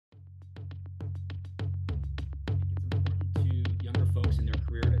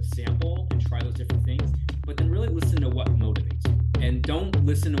to sample and try those different things, but then really listen to what motivates you. And don't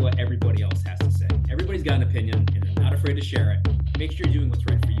listen to what everybody else has to say. Everybody's got an opinion and they're not afraid to share it. Make sure you're doing what's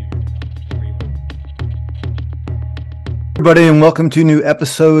right for you. Everybody, and welcome to a new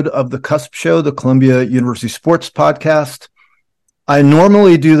episode of The Cusp Show, the Columbia University Sports Podcast. I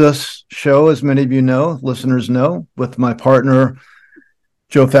normally do this show, as many of you know, listeners know, with my partner,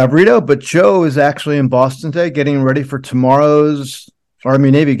 Joe Favorito, but Joe is actually in Boston today getting ready for tomorrow's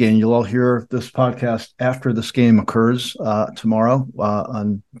Army-Navy game. You'll all hear this podcast after this game occurs tomorrow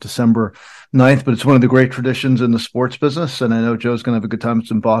on December 9th, but it's one of the great traditions in the sports business, and I know Joe's going to have a good time.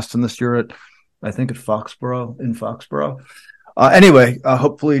 It's in Boston this year at Foxborough. Anyway,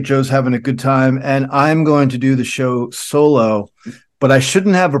 hopefully Joe's having a good time, and I'm going to do the show solo, but I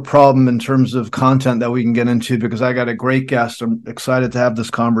shouldn't have a problem in terms of content that we can get into because I got a great guest. I'm excited to have this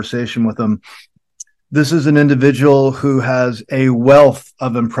conversation with him. This is an individual who has a wealth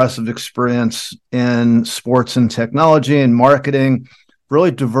of impressive experience in sports and technology and marketing,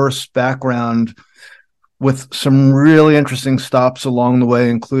 really diverse background with some really interesting stops along the way,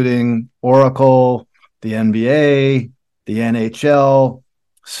 including Oracle, the NBA, the NHL,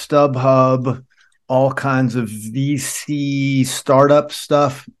 StubHub, all kinds of VC startup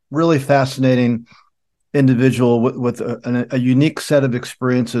stuff. Really fascinating individual with a unique set of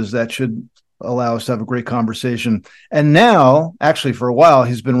experiences that should allow us to have a great conversation. And now, actually for a while,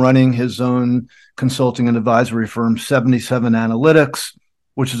 he's been running his own consulting and advisory firm, 77 Analytics,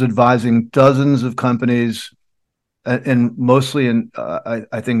 which is advising dozens of companies and mostly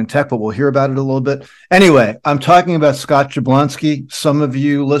I think in tech, but we'll hear about it a little bit. Anyway, I'm talking about Scott Jablonski. Some of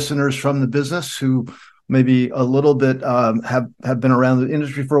you listeners from the business who maybe a little bit have been around the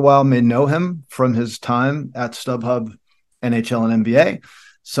industry for a while may know him from his time at StubHub, NHL, and NBA.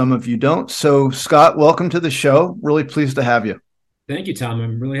 Some of you don't. So, Scott, welcome to the show. Really pleased to have you. Thank you, Tom.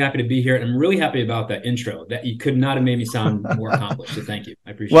 I'm really happy to be here. And I'm really happy about that intro. That you could not have made me sound more accomplished. So thank you.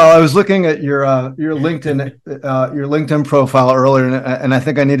 I appreciate it. Well, I was looking at your LinkedIn profile earlier, and I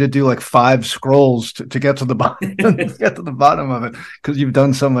think I need to do like 5 scrolls to get to the bottom, get to the bottom of it because you've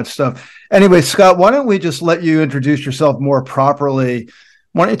done so much stuff. Anyway, Scott, why don't we just let you introduce yourself more properly?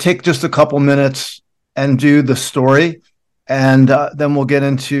 Why don't you take just a couple minutes and do the story, and then we'll get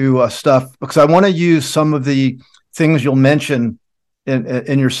into stuff because I want to use some of the things you'll mention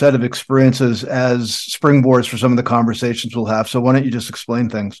in your set of experiences as springboards for some of the conversations we'll have. So why don't you just explain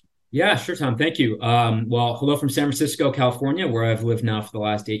things? Yeah, sure, Tom. Thank you. Well, hello from San Francisco, California, where I've lived now for the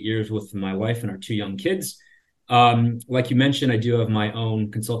last 8 years with my wife and our 2 young kids. Like you mentioned, I do have my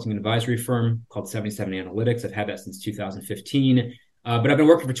own consulting and advisory firm called 77 Analytics. I've had that since 2015, but I've been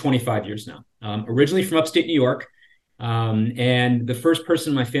working for 25 years now. Originally from upstate New York, and the first person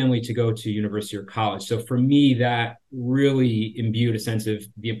in my family to go to university or college. So for me, that really imbued a sense of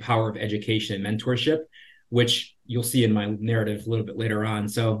the power of education and mentorship, which you'll see in my narrative a little bit later on.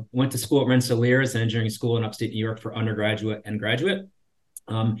 So I went to school at Rensselaers, an engineering school in upstate New York for undergraduate and graduate.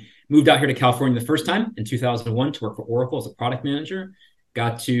 Moved out here to California the first time in 2001 to work for Oracle as a product manager.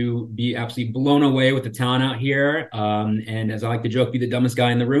 Got to be absolutely blown away with the talent out here. And as I like to joke, be the dumbest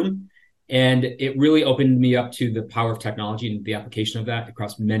guy in the room. And it really opened me up to the power of technology and the application of that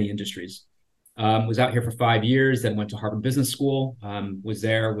across many industries. Was out here for 5 years, then went to Harvard Business School, was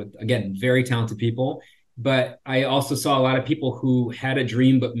there with, again, very talented people. But I also saw a lot of people who had a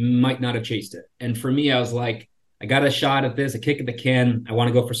dream but might not have chased it. And for me, I was like, I got a shot at this, a kick at the can. I want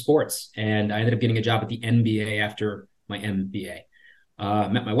to go for sports. And I ended up getting a job at the NBA after my MBA.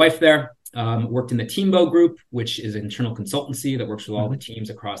 Met my wife there. Worked in the Teambo Group, which is an internal consultancy that works with all the teams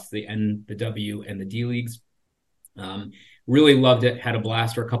across the N, the W, and the D leagues. Really loved it, had a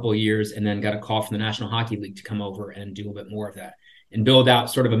blast for a couple of years, and then got a call from the National Hockey League to come over and do a bit more of that and build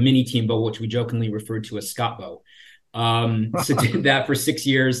out sort of a mini Teambo, which we jokingly referred to as Scottbo. So did that for 6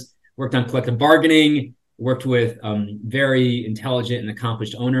 years, worked on collective bargaining, worked with very intelligent and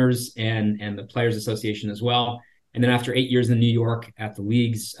accomplished owners and the Players Association as well. And then after 8 years in New York at the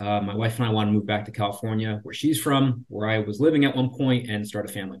leagues, my wife and I wanted to move back to California, where she's from, where I was living at one point, and start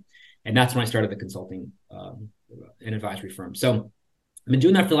a family. And that's when I started the consulting and advisory firm. So I've been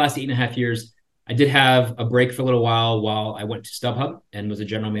doing that for the last 8.5 years. I did have a break for a little while I went to StubHub and was a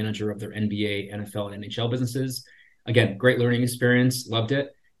general manager of their NBA, NFL, and NHL businesses. Again, great learning experience, loved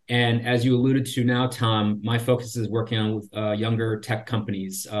it. And as you alluded to now, Tom, my focus is working on with younger tech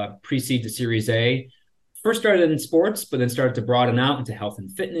companies, pre-seed to Series A. First started in sports, but then started to broaden out into health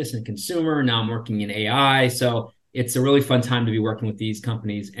and fitness and consumer. Now I'm working in AI. So it's a really fun time to be working with these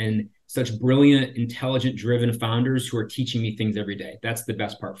companies and such brilliant, intelligent, driven founders who are teaching me things every day. That's the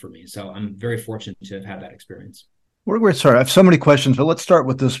best part for me. So I'm very fortunate to have had that experience. We're sorry. I have so many questions, but let's start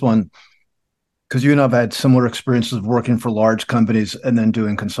with this one because you and I've had similar experiences of working for large companies and then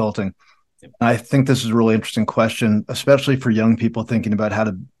doing consulting. I think this is a really interesting question, especially for young people thinking about how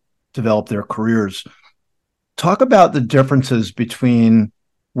to develop their careers. Talk about the differences between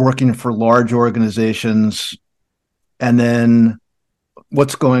working for large organizations and then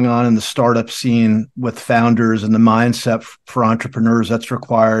what's going on in the startup scene with founders and the mindset for entrepreneurs that's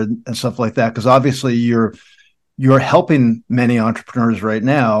required and stuff like that. Because obviously you're helping many entrepreneurs right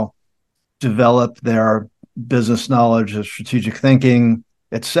now develop their business knowledge of strategic thinking,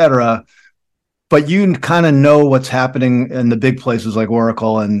 et cetera. But you kind of know what's happening in the big places like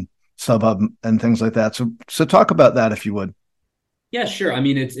Oracle and SubHub and things like that. So talk about that if you would. Yeah, sure. I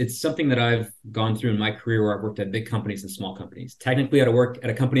mean, it's something that I've gone through in my career where I've worked at big companies and small companies. Technically, I work at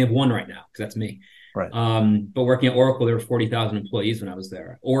a company of one right now because that's me. Right. But working at Oracle, there were 40,000 employees when I was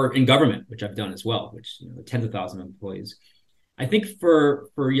there, or in government, which I've done as well, which tens of thousands of employees. I think for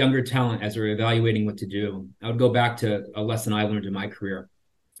younger talent, as they're evaluating what to do, I would go back to a lesson I learned in my career,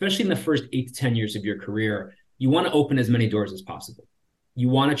 especially in the first 8 to 10 years of your career. You want to open as many doors as possible. You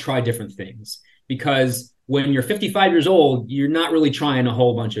want to try different things because when you're 55 years old, you're not really trying a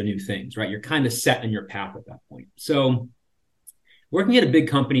whole bunch of new things, right? You're kind of set in your path at that point. So working at a big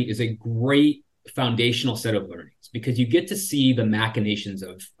company is a great foundational set of learnings because you get to see the machinations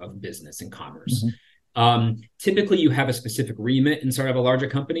of business and commerce. Typically, you have a specific remit inside of a larger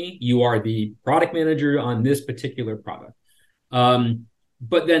company. You are the product manager on this particular product.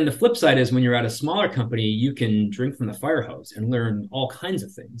 But then the flip side is when you're at a smaller company, you can drink from the fire hose and learn all kinds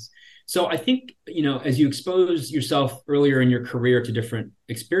of things. So I think, as you expose yourself earlier in your career to different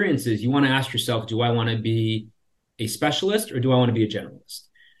experiences, you want to ask yourself, do I want to be a specialist or do I want to be a generalist?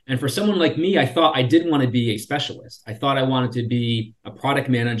 And for someone like me, I thought I didn't want to be a specialist. I thought I wanted to be a product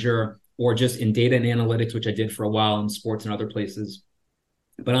manager or just in data and analytics, which I did for a while in sports and other places.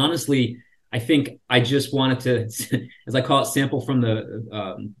 But honestly, I think I just wanted to, as I call it, sample from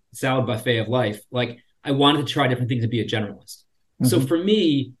the salad buffet of life. Like I wanted to try different things and be a generalist. So for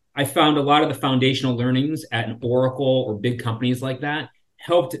me, I found a lot of the foundational learnings at an Oracle or big companies like that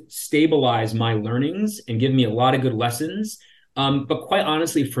helped stabilize my learnings and give me a lot of good lessons. But quite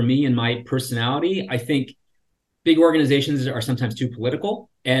honestly, for me and my personality, I think big organizations are sometimes too political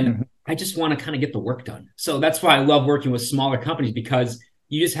and I just want to kind of get the work done. So that's why I love working with smaller companies because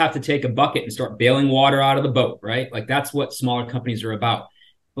you just have to take a bucket and start bailing water out of the boat, right? Like that's what smaller companies are about.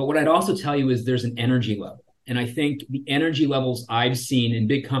 But what I'd also tell you is there's an energy level. And I think the energy levels I've seen in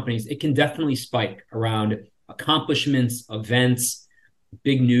big companies, it can definitely spike around accomplishments, events,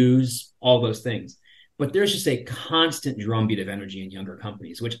 big news, all those things. But there's just a constant drumbeat of energy in younger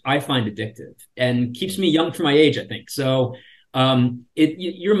companies, which I find addictive and keeps me young for my age, I think. So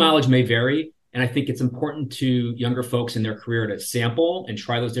your mileage may vary. And I think it's important to younger folks in their career to sample and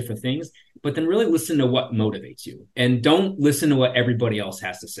try those different things, but then really listen to what motivates you and don't listen to what everybody else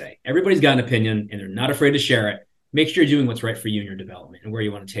has to say. Everybody's got an opinion and they're not afraid to share it. Make sure you're doing what's right for you in your development and where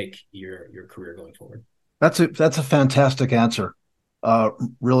you want to take your career going forward. That's a fantastic answer.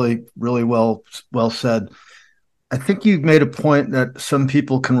 Really, really well said. I think you've made a point that some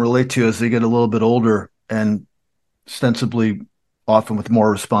people can relate to as they get a little bit older and ostensibly often with more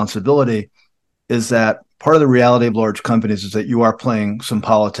responsibility. Is that part of the reality of large companies is that you are playing some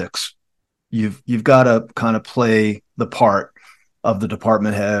politics. You've got to kind of play the part of the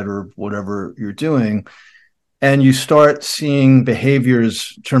department head or whatever you're doing. And you start seeing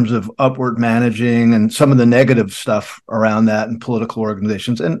behaviors in terms of upward managing and some of the negative stuff around that in political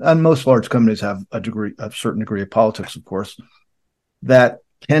organizations. And most large companies have a certain degree of politics, of course, that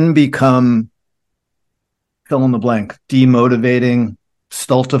can become fill in the blank, demotivating,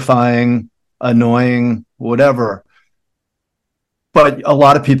 stultifying, annoying, whatever. But a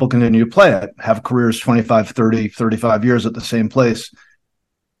lot of people continue to play it, have careers 25, 30, 35 years at the same place.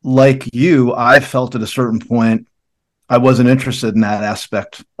 Like you, I felt at a certain point, I wasn't interested in that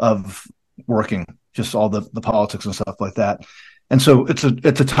aspect of working, just all the politics and stuff like that. And so it's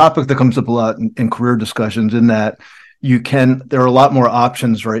a topic that comes up a lot in career discussions in that there are a lot more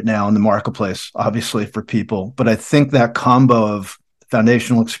options right now in the marketplace, obviously for people. But I think that combo of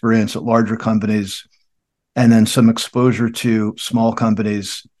foundational experience at larger companies and then some exposure to small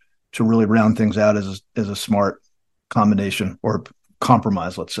companies to really round things out is a smart combination or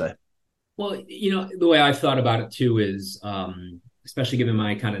compromise, let's say. Well, the way I've thought about it too is, especially given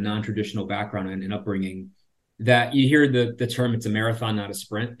my kind of non-traditional background and upbringing, that you hear the term, it's a marathon, not a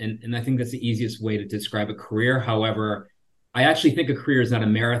sprint. And I think that's the easiest way to describe a career. However, I actually think a career is not a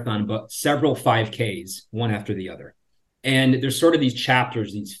marathon, but several 5Ks, one after the other. And there's sort of these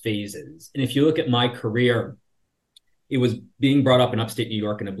chapters, these phases. And if you look at my career, It was being brought up in upstate New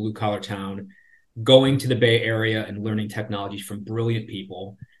York in a blue collar town, going to the Bay Area and learning technology from brilliant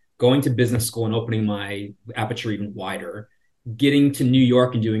people, going to business school and opening my aperture even wider, getting to New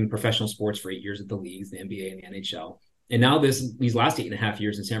York and doing professional sports for 8 years at the leagues, the NBA and the NHL. And now these last 8.5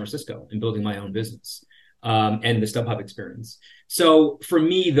 years in San Francisco and building my own business, and the StubHub experience. So for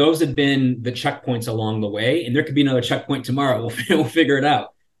me, those have been the checkpoints along the way, and there could be another checkpoint tomorrow. We'll figure it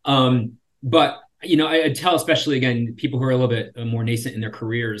out. But I tell, especially again, people who are a little bit more nascent in their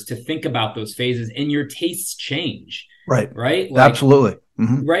careers, to think about those phases, and your tastes change. Right. Right. Absolutely.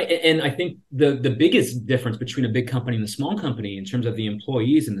 Mm-hmm. Right. And I think the biggest difference between a big company and a small company in terms of the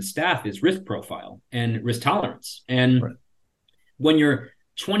employees and the staff is risk profile and risk tolerance. And right. When you're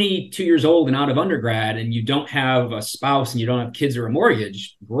 22 years old and out of undergrad and you don't have a spouse and you don't have kids or a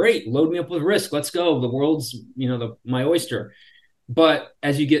mortgage, great, load me up with risk. Let's go. The world's, my oyster. But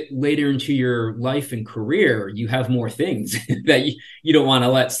as you get later into your life and career, you have more things that you don't want to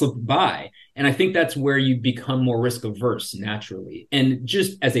let slip by. And I think that's where you become more risk averse naturally. And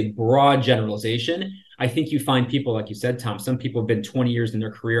just as a broad generalization, I think you find people, like you said, Tom, some people have been 20 years in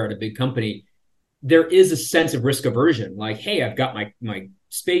their career at a big company. There is a sense of risk aversion. Like, hey, I've got my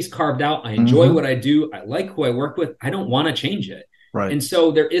space carved out. I enjoy what I do. I like who I work with. I don't want to change it. Right. And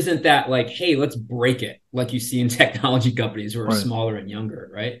so there isn't that like, hey, let's break it, like you see in technology companies who are smaller and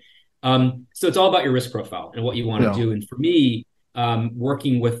younger, right? So it's all about your risk profile and what you want to do. And for me,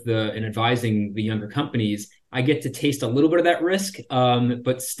 working with and advising the younger companies, I get to taste a little bit of that risk,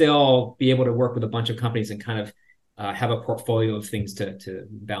 but still be able to work with a bunch of companies and kind of have a portfolio of things to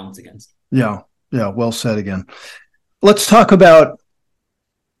balance against. Yeah. Well said again. Let's talk about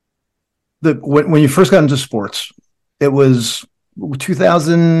when you first got into sports. It was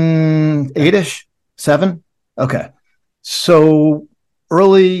 2008-ish, 7? Okay. So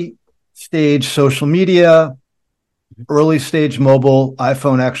early stage social media, early stage mobile.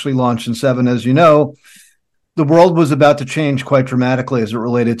 iPhone actually launched in 7, as you know. The world was about to change quite dramatically as it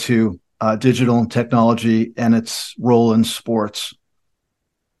related to digital technology and its role in sports.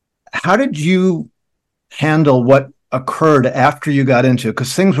 How did you handle what occurred after you got into it?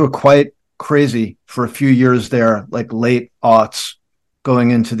 Because things were quite crazy for a few years there, like late aughts,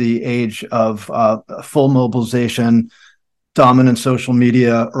 going into the age of full mobilization, dominant social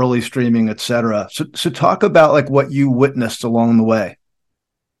media, early streaming, etc. So talk about like what you witnessed along the way.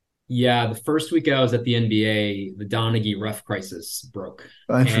 Yeah, the first week I was at the NBA, the Donaghy ref crisis broke.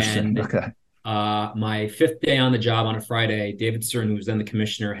 Interesting. Okay. My 5th day on the job on a Friday, David Stern, who was then the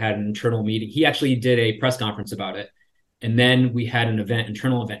commissioner, had an internal meeting. He actually did a press conference about it. And then we had an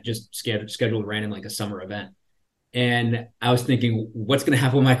internal event, just scheduled, ran in like a summer event. And I was thinking, what's going to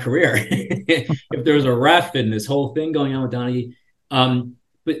happen with my career if there was a ref and this whole thing going on with Donaghy? And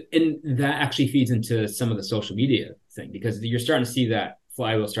that actually feeds into some of the social media thing, because you're starting to see that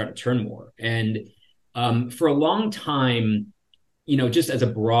flywheel starting to turn more. And for a long time, just as a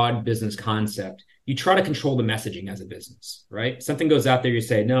broad business concept, you try to control the messaging as a business, right? Something goes out there, you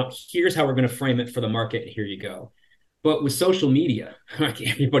say, no, here's how we're going to frame it for the market, and here you go. But with social media,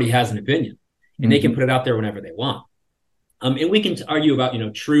 everybody has an opinion, and they can put it out there whenever they want. And we can argue about,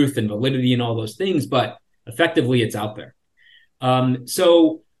 truth and validity and all those things, but effectively it's out there.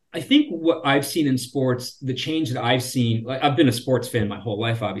 So I think what I've seen in sports, the change that I've seen, like I've been a sports fan my whole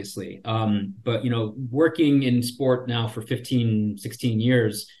life, obviously. But, working in sport now for 15, 16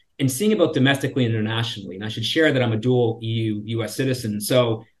 years and seeing about domestically and internationally. And I should share that I'm a dual EU-US citizen,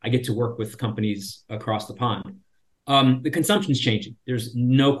 so I get to work with companies across the pond. The consumption's changing. There's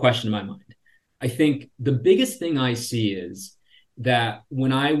no question in my mind. I think the biggest thing I see is that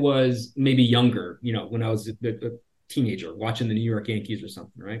when I was maybe younger, when I was a teenager watching the New York Yankees or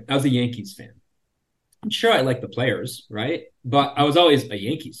something, right? I was a Yankees fan. I'm sure I like the players, right? But I was always a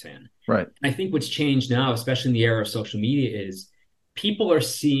Yankees fan. Right. And I think what's changed now, especially in the era of social media, is people are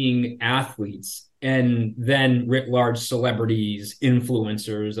seeing athletes and then writ large celebrities,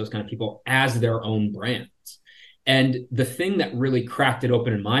 influencers, those kind of people as their own brands. And the thing that really cracked it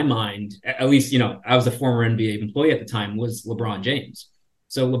open in my mind, at least, I was a former NBA employee at the time, was LeBron James.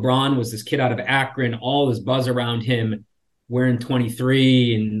 So LeBron was this kid out of Akron, all this buzz around him, wearing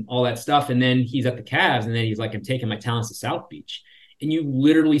 23 and all that stuff. And then he's at the Cavs, and then he's like, I'm taking my talents to South Beach. And you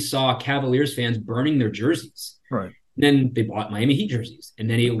literally saw Cavaliers fans burning their jerseys. Right. And then they bought Miami Heat jerseys. And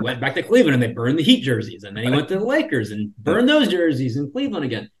then he went back to Cleveland and they burned the Heat jerseys. And then he went to the Lakers and burned those jerseys in Cleveland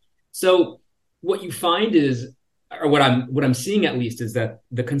again. So what you find is, or what I'm seeing at least, is that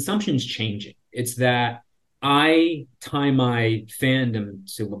the consumption's changing. It's that I tie my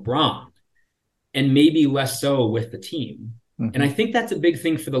fandom to LeBron, and maybe less so with the team. And I think that's a big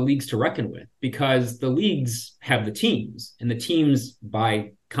thing for the leagues to reckon with, because the leagues have the teams, and the teams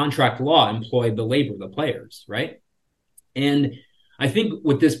by contract law employ the labor of the players, right? And I think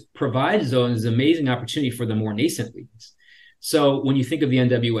what this provides, though, is an amazing opportunity for the more nascent leagues. So when you think of the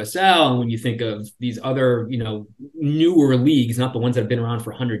NWSL and when you think of these other, newer leagues, not the ones that have been around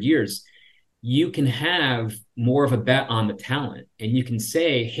for 100 years, you can have more of a bet on the talent. And you can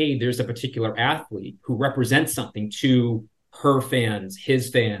say, hey, there's a particular athlete who represents something to her fans, his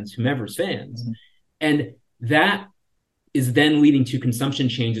fans, whomever's fans. Mm-hmm. And that is then leading to consumption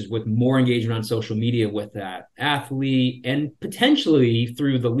changes with more engagement on social media with that athlete and potentially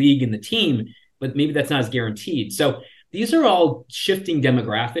through the league and the team, but maybe that's not as guaranteed. So these are all shifting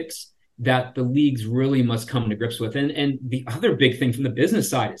demographics that the leagues really must come to grips with. And the other big thing from the business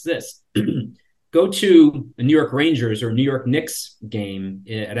side is this. Go to a New York Rangers or New York Knicks game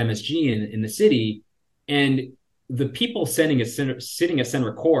at MSG in the city, and the people sitting at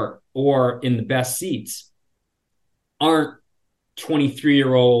center court or in the best seats aren't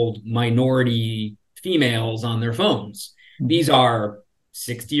 23-year-old minority females on their phones. These are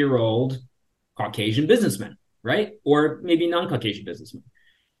 60-year-old Caucasian businessmen, right? Or maybe non-Caucasian businessmen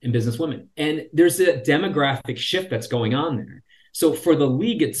and businesswomen. And there's a demographic shift that's going on there. So for the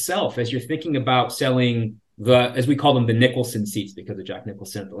league itself, as you're thinking about selling as we call them, the Nicholson seats, because of Jack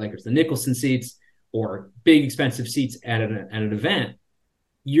Nicholson at the Lakers, the Nicholson seats or big expensive seats at an event,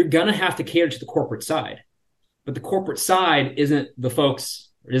 you're going to have to cater to the corporate side. But the corporate side isn't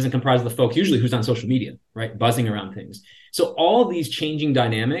comprised of the folks usually who's on social media, right? Buzzing around things. So all of these changing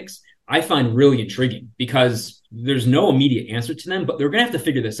dynamics, I find really intriguing because there's no immediate answer to them, but they're going to have to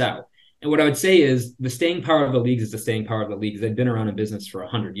figure this out. And what I would say is the staying power of the leagues is the staying power of the leagues. They've been around in business for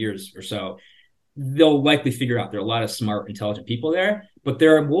 100 years or so. They'll likely figure out there are a lot of smart, intelligent people there, but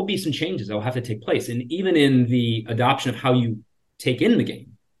there will be some changes that will have to take place. And even in the adoption of how you take in the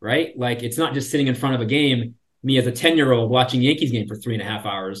game, right? Like it's not just sitting in front of a game, me as a 10-year-old watching Yankees game for 3.5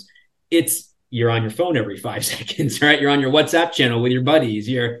 hours. You're on your phone every 5 seconds, right? You're on your WhatsApp channel with your buddies.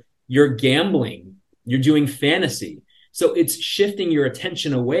 You're gambling. You're doing fantasy. So it's shifting your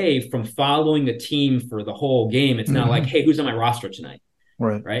attention away from following the team for the whole game. It's now like, hey, who's on my roster tonight?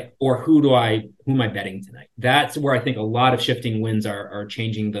 Right. Or who am I betting tonight? That's where I think a lot of shifting winds are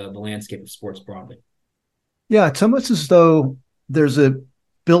changing the landscape of sports broadly. Yeah. It's almost as though there's a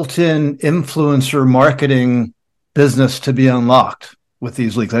built-in influencer marketing business to be unlocked with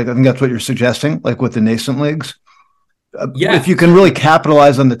these leagues. I think that's what you're suggesting, like with the nascent leagues. Yeah. If you can really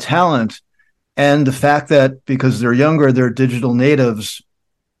capitalize on the talent and the fact that because they're younger, they're digital natives,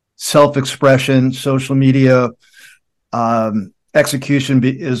 self-expression, social media, execution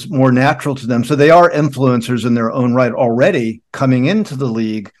is more natural to them. So they are influencers in their own right already coming into the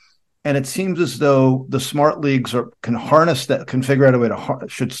league. And it seems as though the smart leagues can harness that, can figure out a way to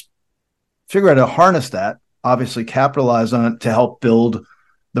harness that, obviously capitalize on it to help build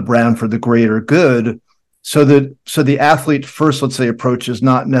the brand for the greater good. So the athlete first, let's say, approach is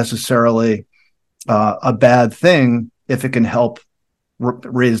not necessarily a bad thing if it can help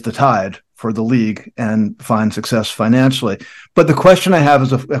raise the tide for the league and find success financially. But the question I have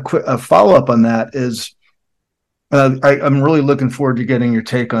is a follow-up on that is, I'm really looking forward to getting your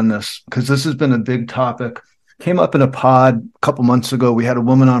take on this because this has been a big topic. Came up in a pod a couple months ago. We had a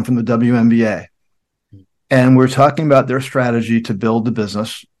woman on from the WNBA, and we're talking about their strategy to build the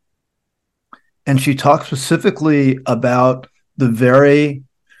business. And she talked specifically about the very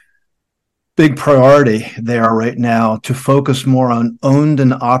big priority they are right now to focus more on owned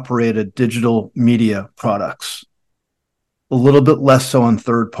and operated digital media products, a little bit less so on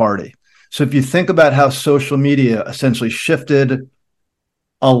third party. So if you think about how social media essentially shifted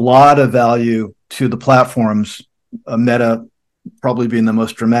a lot of value to the platforms, Meta probably being the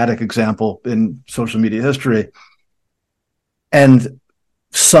most dramatic example in social media history, and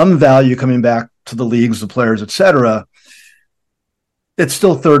some value coming back to the leagues, the players, et cetera, it's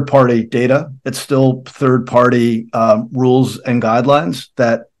still third-party data. It's still third-party rules and guidelines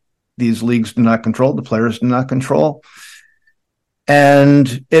that these leagues do not control, the players do not control.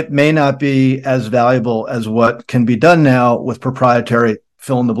 And it may not be as valuable as what can be done now with proprietary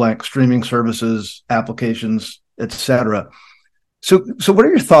fill-in-the-blank streaming services, applications, et cetera. So what are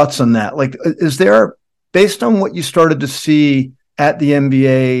your thoughts on that? Like, is there, based on what you started to see at the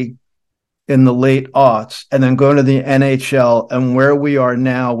NBA in the late aughts and then going to the NHL and where we are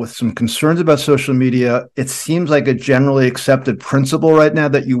now with some concerns about social media, it seems like a generally accepted principle right now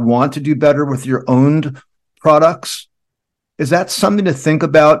that you want to do better with your owned products. Is that something to think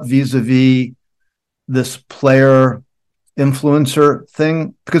about vis-a-vis this player influencer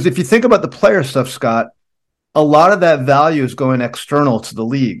thing? Because if you think about the player stuff, Scott, a lot of that value is going external to the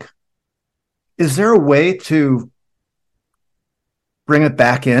league. Is there a way to bring it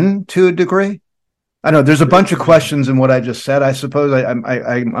back in to a degree? I know there's a bunch of questions in what I just said. I suppose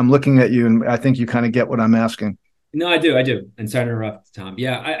I'm looking at you, and I think you kind of get what I'm asking. No, I do. And sorry to interrupt, Tom.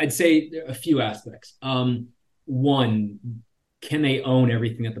 Yeah, I'd say a few aspects. One, can they own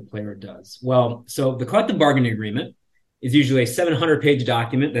everything that the player does? Well, so the collective bargaining agreement is usually a 700-page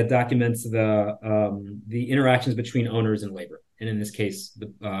document that documents the interactions between owners and labor, and in this case,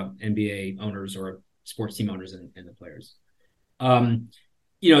 the NBA owners or sports team owners and the players.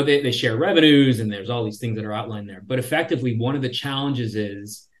 They share revenues, and there's all these things that are outlined there. But effectively, one of the challenges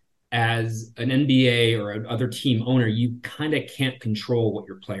is, as an NBA or another team owner, you kind of can't control what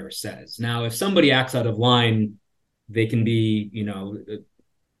your player says. Now, if somebody acts out of line, they can be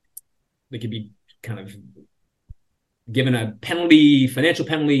kind of given a penalty, financial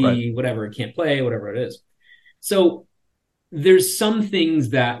penalty, right, whatever, can't play, whatever it is. So there's some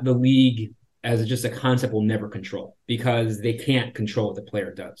things that the league, as just a concept, will never control because they can't control what the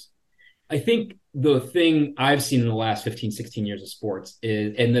player does. I think the thing I've seen in the last 15, 16 years of sports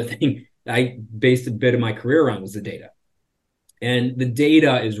is, and the thing I based a bit of my career around, was the data. And the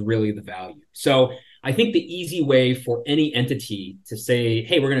data is really the value. So I think the easy way for any entity to say,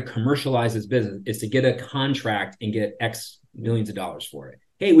 hey, we're going to commercialize this business, is to get a contract and get X millions of dollars for it.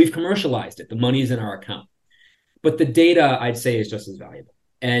 Hey, we've commercialized it. The money's in our account. But the data, I'd say, is just as valuable.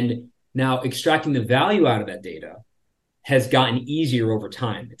 And now extracting the value out of that data has gotten easier over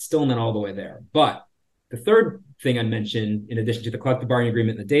time. It's still not all the way there. But the third thing I mentioned, in addition to the collective bargaining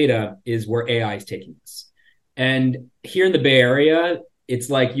agreement and the data, is where AI is taking us. And here in the Bay Area,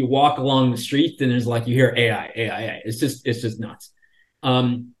 it's like you walk along the street and there's like, you hear AI, AI, AI. It's just nuts.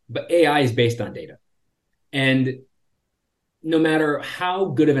 But AI is based on data. And no matter how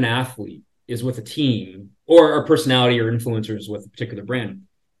good of an athlete is with a team, or a personality or influencers with a particular brand,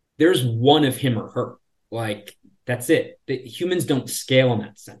 there's one of him or her. Like, that's it. Humans don't scale in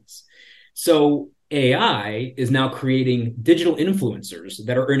that sense. So AI is now creating digital influencers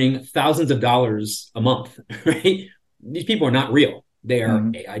that are earning thousands of dollars a month, right? These people are not real. They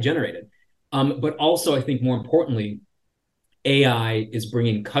are AI generated. But also, I think more importantly, AI is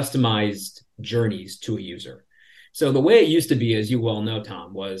bringing customized journeys to a user. So the way it used to be, as you well know,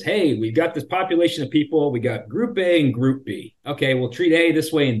 Tom, was, hey, we've got this population of people. We got group A and group B. Okay, we'll treat A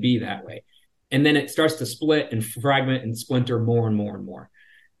this way and B that way. And then it starts to split and fragment and splinter more and more and more.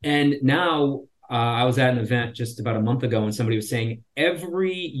 And now I was at an event just about a month ago, and somebody was saying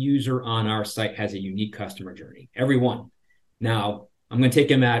every user on our site has a unique customer journey, every one. Now, I'm going to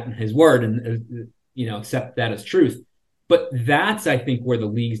take him at his word and accept that as truth. But that's, I think, where the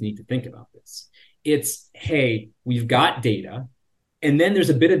leagues need to think about this. It's, hey, we've got data, and then there's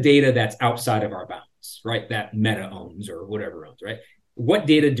a bit of data that's outside of our bounds, right? That Meta owns or whatever owns, right? What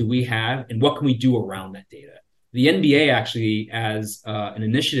data do we have, and what can we do around that data? The NBA actually, as an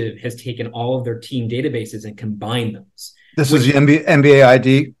initiative, has taken all of their team databases and combined those. This is the NBA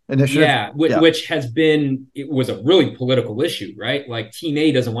ID initiative? Yeah, which it was a really political issue, right? Like, Team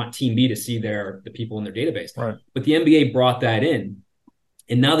A doesn't want Team B to see the people in their database. Right. But the NBA brought that in,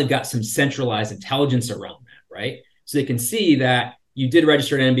 and now they've got some centralized intelligence around that, right? So they can see that you did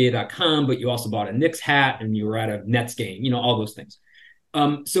register at NBA.com, but you also bought a Knicks hat and you were at a Nets game, all those things.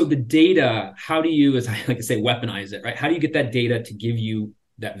 So the data, how do you, as I like to say, weaponize it, right? How do you get that data to give you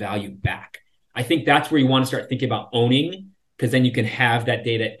that value back? I think that's where you want to start thinking about owning, because then you can have that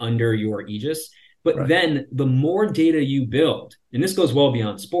data under your aegis. But right, then the more data you build, and this goes well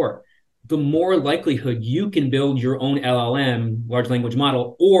beyond sport, the more likelihood you can build your own LLM, large language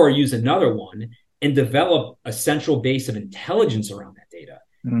model, or use another one and develop a central base of intelligence around that data.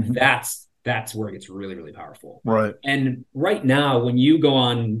 Mm-hmm. That's where it gets really, really powerful. Right. And right now, when you go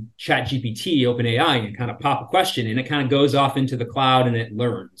on ChatGPT, OpenAI, and kind of pop a question, and it kind of goes off into the cloud and it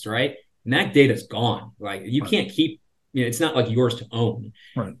learns, right? And that data's gone. Like, you can't keep, it's not like yours to own.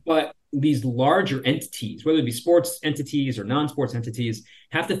 Right. But these larger entities, whether it be sports entities or non-sports entities,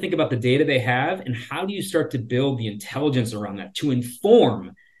 have to think about the data they have and how do you start to build the intelligence around that to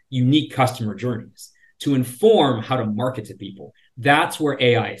inform unique customer journeys, to inform how to market to people. That's where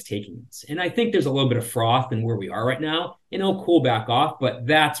AI is taking us. And I think there's a little bit of froth in where we are right now, and it'll cool back off, but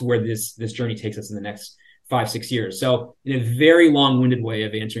that's where this journey takes us in the next 5-6 years. So in a very long-winded way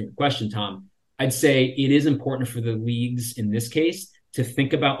of answering the question, Tom, I'd say it is important for the leagues in this case to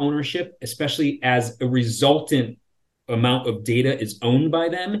think about ownership, especially as a resultant amount of data is owned by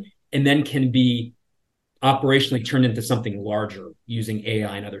them and then can be operationally turned into something larger using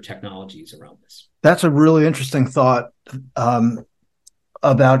AI and other technologies around this. That's a really interesting thought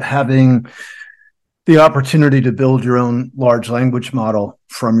about having the opportunity to build your own large language model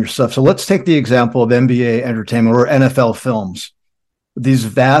from your stuff. So let's take the example of NBA entertainment or NFL films, these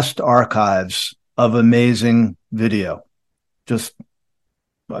vast archives of amazing video, just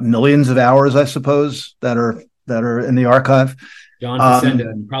millions of hours, I suppose, that are in the archive. John Facenda,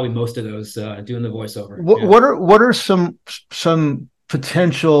 and probably most of those doing the voiceover. Yeah. What are some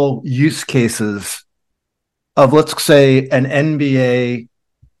potential use cases of, let's say, an NBA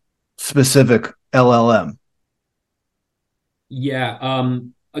specific LLM? Yeah,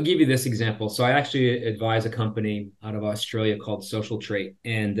 I'll give you this example. So I actually advise a company out of Australia called Social Trait,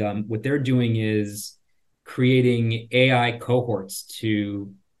 and what they're doing is creating AI cohorts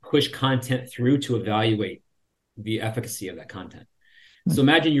to push content through to evaluate the efficacy of that content. So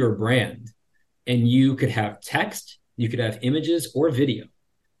imagine you're a brand and you could have text, you could have images or video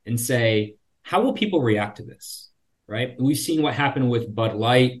and say, how will people react to this? Right? We've seen what happened with Bud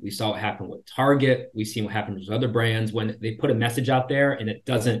Light. We saw what happened with Target. We've seen what happened with other brands when they put a message out there and it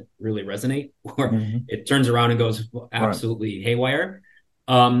doesn't really resonate, or it turns around and goes absolutely haywire.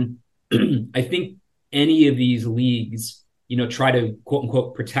 I think any of these leagues, try to quote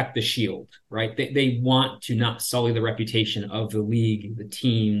unquote protect the shield, right? They want to not sully the reputation of the league, the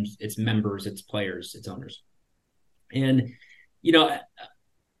teams, its members, its players, its owners. And,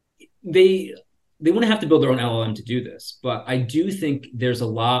 they wouldn't have to build their own LLM to do this, but I do think there's a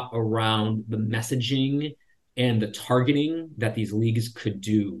lot around the messaging and the targeting that these leagues could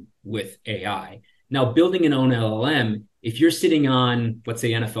do with AI. Now, building an own LLM, if you're sitting on, let's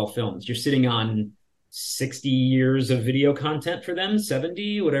say, NFL films, you're sitting on 60 years of video content for them,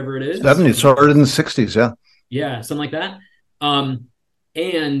 70, whatever it is. 70, started in the 60s, yeah. Yeah, something like that.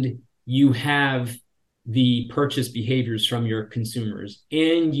 And you have the purchase behaviors from your consumers,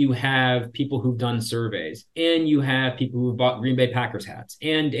 and you have people who've done surveys, and you have people who've bought Green Bay Packers hats,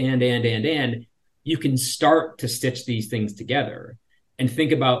 and you can start to stitch these things together and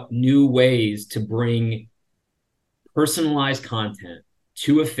think about new ways to bring personalized content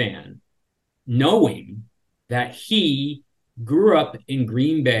to a fan, knowing that he grew up in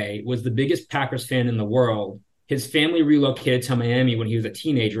Green Bay, was the biggest Packers fan in the world. His family relocated to Miami when he was a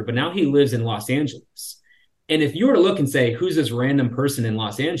teenager, but now he lives in Los Angeles. And if you were to look and say, who's this random person in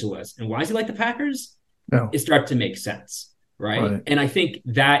Los Angeles and why does he like the Packers? No. It starts to make sense, right? And I think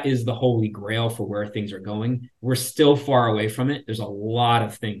that is the holy grail for where things are going. We're still far away from it. There's a lot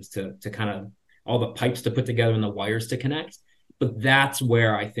of things to kind of, all the pipes to put together and the wires to connect. But that's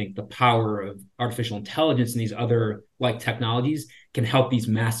where I think the power of artificial intelligence and these other like technologies can help these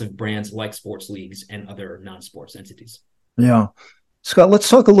massive brands like sports leagues and other non-sports entities. Yeah. Scott, let's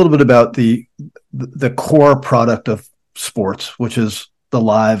talk a little bit about the core product of sports, which is the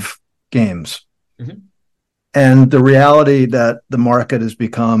live games. And the reality that the market has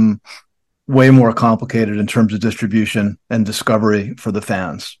become way more complicated in terms of distribution and discovery for the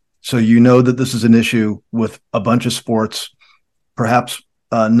fans. So that this is an issue with a bunch of sports, perhaps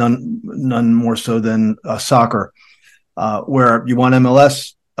none more so than soccer, where you want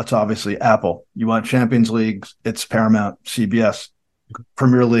MLS, that's obviously Apple. You want Champions League, it's Paramount, CBS,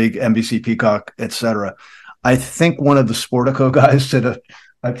 Premier League, NBC, Peacock, etc. I think one of the Sportico guys did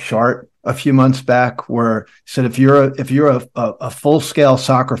a chart a few months back where he said if you're a full-scale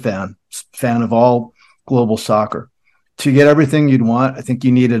soccer fan of all global soccer, to get everything you'd want, I think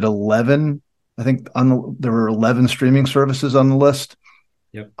you needed 11. I think there were 11 streaming services on the list.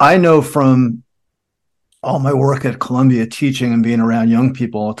 Yep. I know from all my work at Columbia teaching and being around young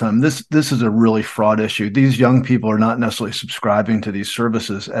people all the time, this is a really fraught issue. These young people are not necessarily subscribing to these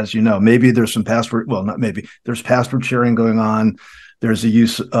services, as you know. Maybe there's some there's password sharing going on. There's the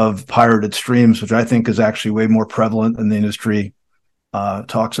use of pirated streams, which I think is actually way more prevalent than the industry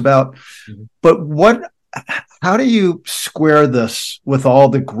talks about. But how do you square this with all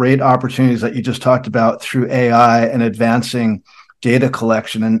the great opportunities that you just talked about through AI and advancing data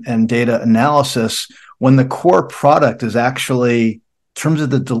collection and data analysis, when the core product is actually, in terms of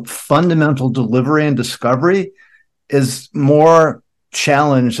the fundamental delivery and discovery, is more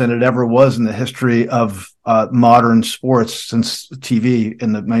challenged than it ever was in the history of modern sports since TV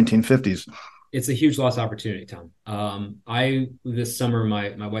in the 1950s? It's a huge lost opportunity, Tom. This summer,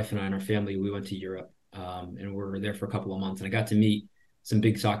 my wife and I and our family, we went to Europe, and we were there for a couple of months, and I got to meet some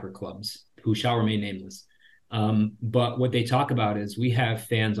big soccer clubs who shall remain nameless. But what they talk about is we have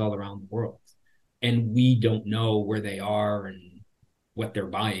fans all around the world, and we don't know where they are and what they're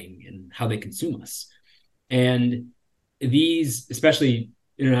buying and how they consume us. And these, especially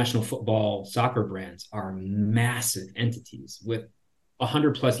international football, soccer brands, are massive entities with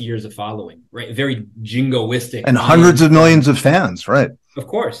 100+ years of following, right? Very jingoistic. And hundreds of millions of fans, right? Of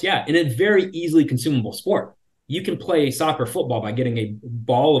course, yeah. And it's very easily consumable sport. You can play soccer football by getting a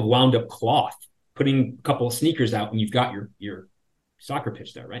ball of wound up cloth, putting a couple of sneakers out, and you've got your soccer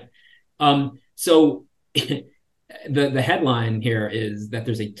pitch there, right? So the headline here is that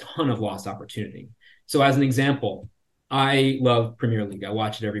there's a ton of lost opportunity. So as an example, I love Premier League. I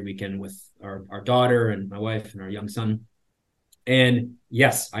watch it every weekend with our daughter and my wife and our young son. And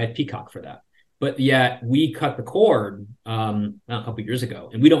yes, I have Peacock for that. But yet we cut the cord a couple of years ago,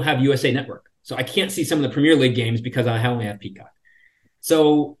 and we don't have USA Network. So I can't see some of the Premier League games because I only have Peacock.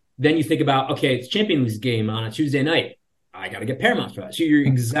 So then you think about, okay, it's Champions League game on a Tuesday night. I got to get Paramount for that. So you're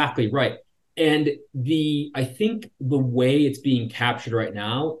exactly right. And I think the way it's being captured right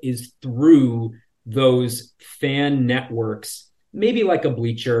now is through those fan networks, maybe like a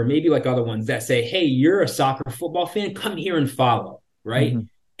Bleacher, maybe like other ones that say, hey, you're a soccer football fan, come here and follow, right? Mm-hmm.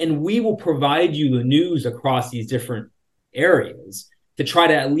 And we will provide you the news across these different areas to try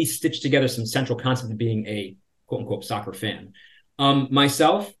to at least stitch together some central concept of being a quote unquote soccer fan.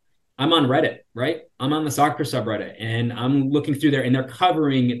 Myself, I'm on Reddit, right? I'm on the soccer subreddit, and I'm looking through there, and they're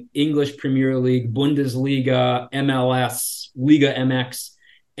covering English Premier League, Bundesliga, MLS, Liga MX.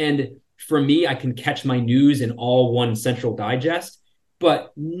 And for me, I can catch my news in all one central digest,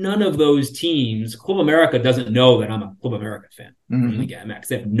 but none of those teams, Club America doesn't know that I'm a Club America fan from Liga MX.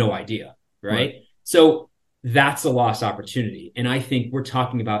 They have no idea, right? So that's a lost opportunity. And I think we're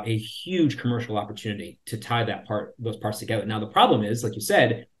talking about a huge commercial opportunity to tie those parts together. Now, the problem is, like you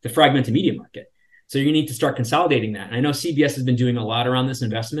said, the fragmented media market. So you need to start consolidating that. And I know CBS has been doing a lot around this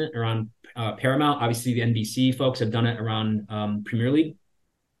investment around Paramount. Obviously, the NBC folks have done it around Premier League.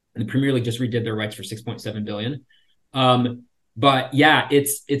 And the Premier League just redid their rights for $6.7 billion. But yeah,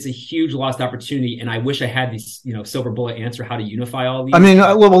 it's a huge lost opportunity, and I wish I had these, silver bullet answer how to unify all these. I mean,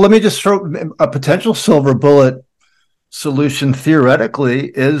 well, let me just throw a potential silver bullet solution.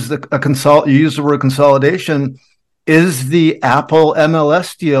 Theoretically, is you use the word consolidation. Is the Apple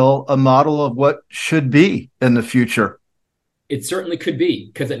MLS deal a model of what should be in the future? It certainly could be,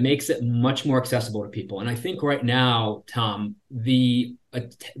 because it makes it much more accessible to people. And I think right now, Tom, the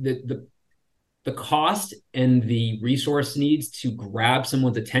cost and the resource needs to grab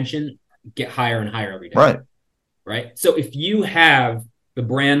someone's attention get higher and higher every day. Right. So if you have the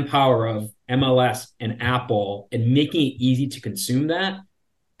brand power of MLS and Apple and making it easy to consume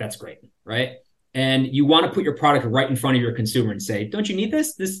that's great. Right. And you want to put your product right in front of your consumer and say, don't you need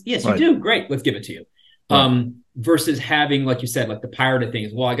this? Yes, you do. Great. Let's give it to you. Versus having, like you said, like the pirated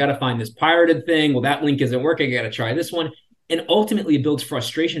things. Well, I got to find this pirated thing. Well, that link isn't working. I got to try this one. And ultimately it builds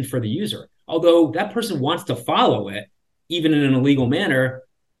frustration for the user. Although that person wants to follow it, even in an illegal manner,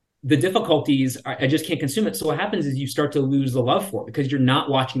 the difficulties are, I just can't consume it. So what happens is you start to lose the love for it because you're not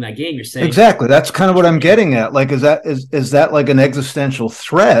watching that game. You're saying exactly. That's kind of what I'm getting at. Like, is that like an existential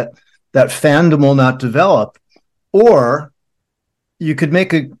threat that fandom will not develop? Or you could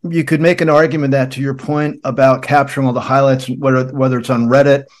make an argument that, to your point about capturing all the highlights, whether it's on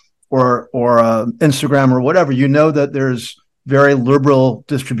Reddit or Instagram or whatever, that there's very liberal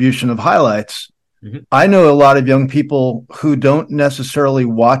distribution of highlights. Mm-hmm. I know a lot of young people who don't necessarily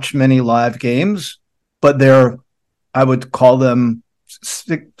watch many live games, but I would call them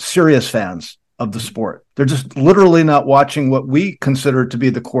serious fans of the sport. They're just literally not watching what we consider to be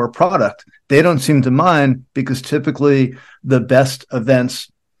the core product. They don't seem to mind because typically the best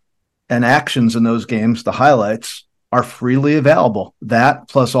events and actions in those games, the highlights, are freely available. That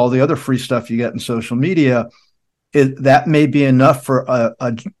plus all the other free stuff you get in social media, that may be enough for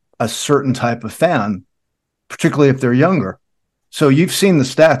a certain type of fan, particularly if they're younger. So you've seen the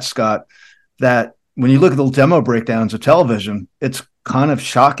stats, Scott, that when you look at the demo breakdowns of television, it's kind of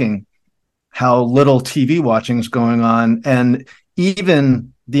shocking how little TV watching is going on. And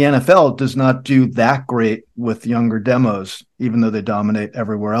even the NFL does not do that great with younger demos, even though they dominate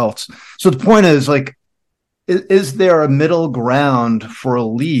everywhere else. So the point is, like, is there a middle ground for a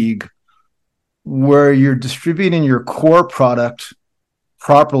league where you're distributing your core product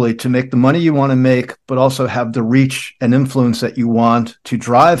properly to make the money you want to make, but also have the reach and influence that you want to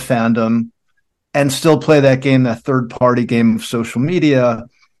drive fandom and still play that game, that third-party game of social media?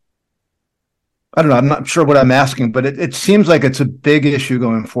 I don't know. I'm not sure what I'm asking, but it seems like it's a big issue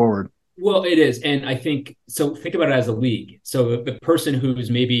going forward. Well, it is. And I think, so think about it as a league. So the person who's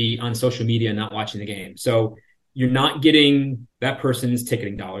maybe on social media not watching the game. So you're not getting that person's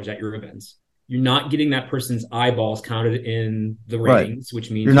ticketing dollars at your events. You're not getting that person's eyeballs counted in the ratings,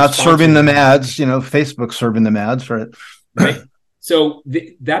 which means you're not serving them ads, Facebook serving them ads, right? Right. So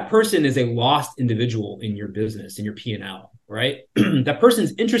that person is a lost individual in your business, in your P&L, right? That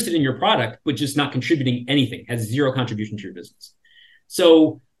person's interested in your product, but just not contributing anything, has zero contribution to your business.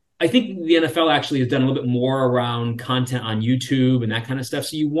 So I think the NFL actually has done a little bit more around content on YouTube and that kind of stuff.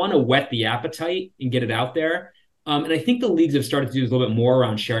 So you want to whet the appetite and get it out there. And I think the leagues have started to do a little bit more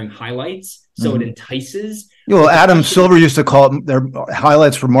around sharing highlights. So it entices. Well, But the Adam question, Silver used to call it their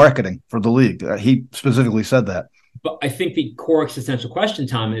highlights for marketing for the league. He specifically said that. but I think the core existential question,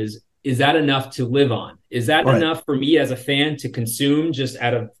 Tom, is that enough to live on? Is that Right. enough for me as a fan to consume just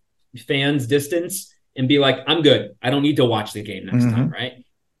out of fans' distance and be like, I'm good. I don't need to watch the game next time, right?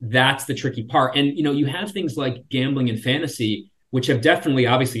 That's the tricky part. And, you have things like gambling and fantasy, which have definitely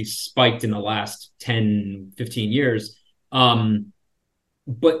obviously spiked in the last 10, 15 years.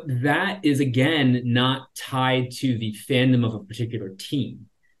 But that is, again, not tied to the fandom of a particular team.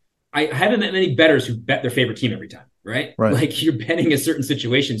 I haven't met many bettors who bet their favorite team every time, right? Right. Like you're betting a certain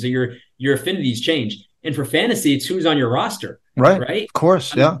situation, so your affinities change. And for fantasy, it's who's on your roster, Right. right? Of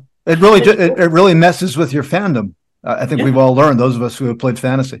course. I mean, Yeah. It how really many? it really messes with your fandom. I think we've Yeah, all learned, those of us who have played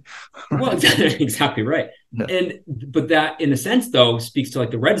fantasy. well, Right. exactly right. Yeah. But that, in a sense, though, speaks to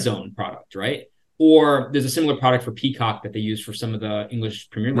like the red zone product, right? Or there's a similar product for Peacock that they use for some of the English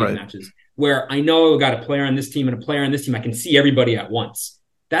Premier League Right. matches, where I know I've got a player on this team and a player on this team. I can see everybody at once.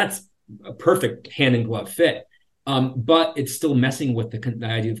 That's a perfect hand in glove fit. But it's still messing with the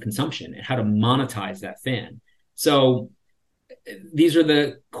idea of consumption and how to monetize that fan. So these are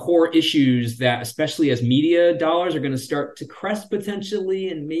the core issues that, especially as media dollars are going to start to crest potentially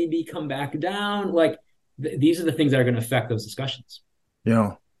and maybe come back down, like these are the things that are going to affect those discussions.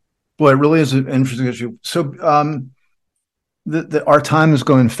 Yeah. Boy, it really is an interesting issue. So our time is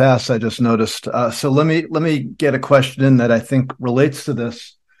going fast, I just noticed. So let me get a question in that I think relates to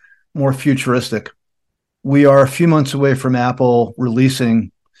this, more futuristic. We are a few months away from Apple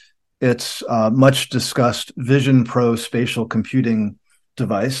releasing its much discussed Vision Pro spatial computing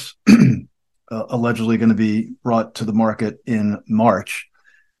device, allegedly going to be brought to the market in March.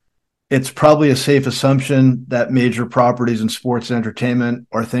 It's probably a safe assumption that major properties in sports and entertainment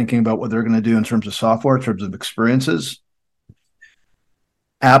are thinking about what they're going to do in terms of software, in terms of experiences.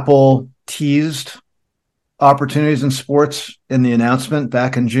 Apple teased opportunities in sports in the announcement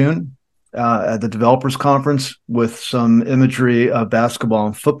back in June at the developers conference with some imagery of basketball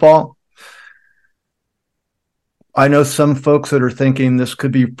and football. I know some folks that are thinking this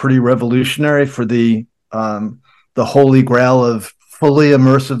could be pretty revolutionary for the holy grail of fully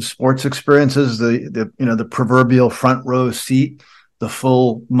immersive sports experiences, the proverbial front row seat, the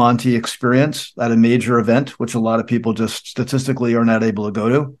full Monty experience at a major event, which a lot of people just statistically are not able to go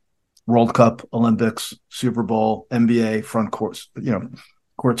to. World Cup, Olympics, Super Bowl, NBA, front court,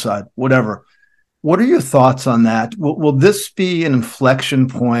 courtside, whatever. What are your thoughts on that? Will this be an inflection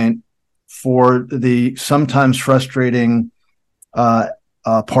point for the sometimes frustrating part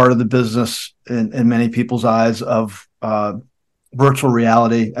of the business in many people's eyes of virtual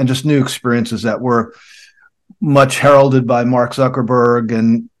reality and just new experiences that were much heralded by Mark Zuckerberg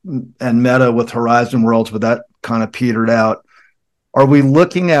and Meta with Horizon Worlds, but that kind of petered out? Are we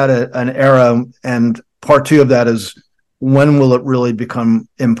looking at an era, and part two of that is, when will it really become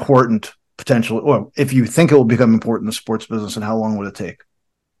important potentially, or if you think it will become important in the sports business, and how long would it take?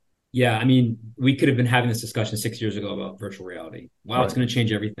 Yeah, I mean, we could have been having this discussion 6 years ago about virtual reality. Wow, it's Right. going to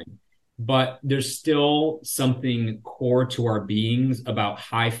change everything. But there's still something core to our beings about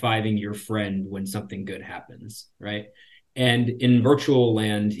high-fiving your friend when something good happens, right? And in virtual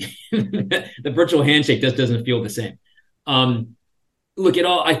land, the virtual handshake just doesn't feel the same. Look,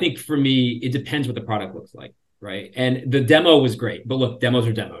 I think for me, it depends what the product looks like, right? And the demo was great, but look, demos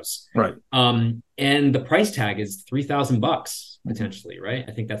are demos. Right. And the price tag is $3,000 potentially, right?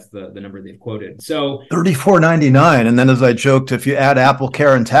 I think that's the number they've quoted. So $34.99, and then, as I joked, if you add Apple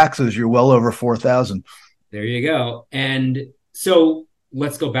Care and taxes, you're well over 4,000. there you go. And so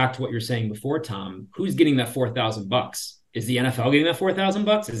let's go back to what you're saying before, Tom. Who's getting that $4,000? Is the NFL getting that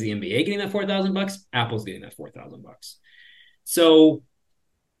 $4,000? Is the NBA getting that $4,000? Apple's getting that $4,000. So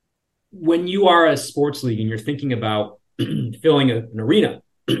when you are a sports league and you're thinking about filling an arena,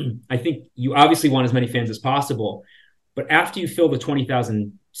 I think you obviously want as many fans as possible. But after you fill the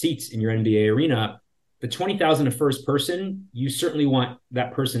 20,000 seats in your NBA arena, the 20,000 a first person, you certainly want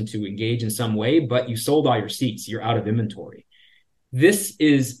that person to engage in some way, but you sold all your seats. You're out of inventory. This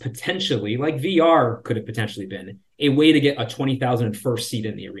is potentially, like VR could have potentially been, a way to get a 20,000 first seat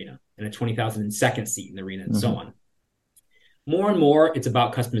in the arena and a 20,000 second seat in the arena and so on. More and more, it's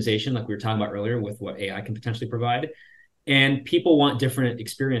about customization, like we were talking about earlier with what AI can potentially provide. And people want different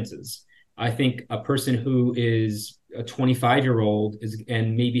experiences. I think a person who is a 25-year-old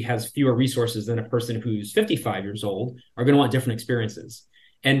and maybe has fewer resources than a person who's 55 years old are going to want different experiences.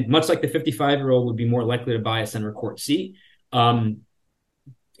 And much like the 55-year-old would be more likely to buy a center court seat,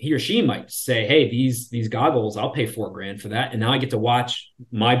 he or she might say, hey, these goggles, I'll pay $4,000 for that. And now I get to watch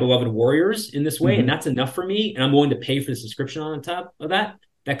my beloved Warriors in this way. And Mm-hmm. that's enough for me. And I'm willing to pay for the subscription on top of that.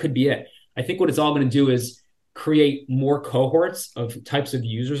 That could be it. I think what it's all going to do is create more cohorts of types of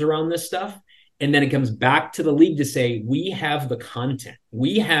users around this stuff. And then it comes back to the league to say, we have the content.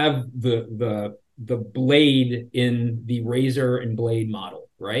 We have the blade in the razor and blade model,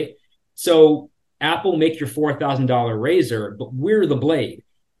 right? So Apple, make your $4,000 razor, but we're the blade.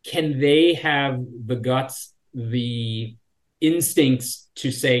 Can they have the guts, the instincts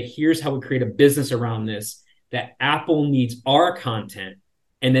to say, here's how we create a business around this, that Apple needs our content,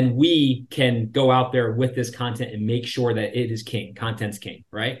 and then we can go out there with this content and make sure that it is king, content's king,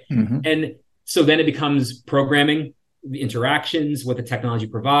 right? Mm-hmm. And so then it becomes programming, the interactions, what the technology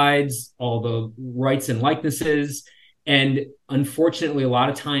provides, all the rights and likenesses. And unfortunately, a lot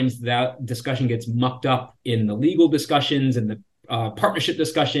of times that discussion gets mucked up in the legal discussions and the partnership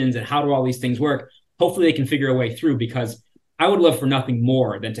discussions and how do all these things work. Hopefully they can figure a way through, because I would love for nothing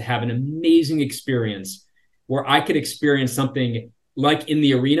more than to have an amazing experience where I could experience something like in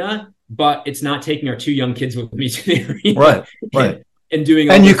the arena, but it's not taking our two young kids with me to the arena. Right, right. And doing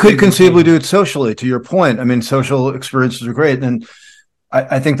all And you those could things. conceivably do it socially, to your point. I mean, social experiences are great. And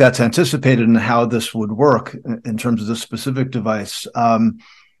I think that's anticipated in how this would work in terms of this specific device.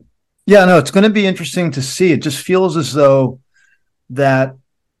 Yeah, no, it's going to be interesting to see. It just feels as though that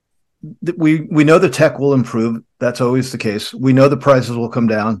we know the tech will improve. That's always the case. We know the prices will come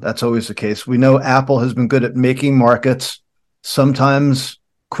down. That's always the case. We know Apple has been good at making markets, sometimes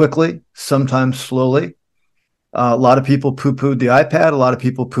quickly, sometimes slowly. A lot of people poo-pooed the iPad. A lot of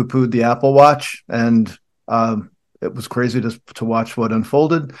people poo-pooed the Apple Watch, and it was crazy to watch what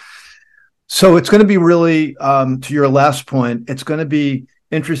unfolded. So it's going to be really, to your last point, it's going to be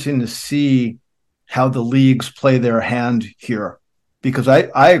interesting to see how the leagues play their hand here. Because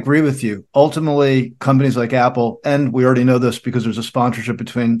I agree with you. Ultimately, companies like Apple, and we already know this because there's a sponsorship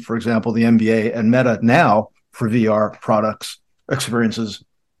between, for example, the NBA and Meta now for VR products, experiences.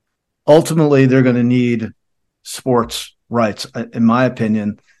 Ultimately, they're going to need sports rights, in my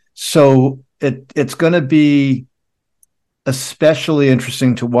opinion. So it's going to be especially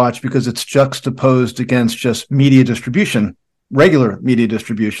interesting to watch because it's juxtaposed against just media distribution, regular media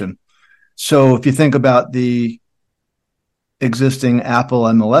distribution. So if you think about the existing Apple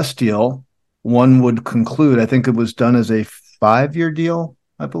MLS deal, one would conclude, I think it was done as a 5-year deal,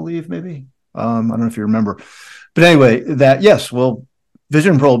 I believe, maybe. I don't know if you remember. But anyway, that, yes, well,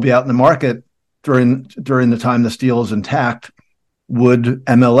 Vision Pro will be out in the market during the time this deal is intact. Would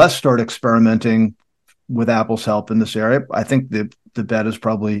MLS start experimenting with Apple's help in this area? I think the bet is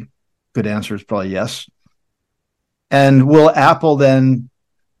probably, good answer is probably yes. And will Apple then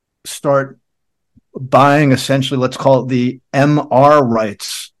start buying essentially, let's call it the MR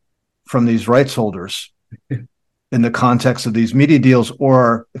rights from these rights holders in the context of these media deals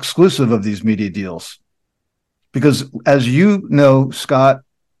or exclusive of these media deals? Because as you know, Scott,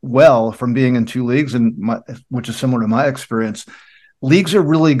 well, from being in two leagues, which is similar to my experience, leagues are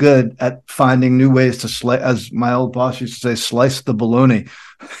really good at finding new ways to as my old boss used to say, slice the bologna,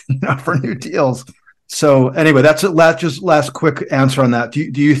 for new deals. So anyway, that's it. Last quick answer on that. Do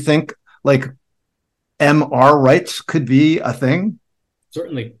you think like MR rights could be a thing?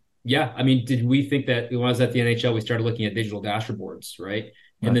 Certainly. Yeah. I mean, did we think that when I was at the NHL, we started looking at digital dashboards, right?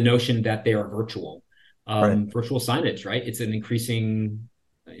 And the notion that they are virtual, virtual signage, right? It's an increasing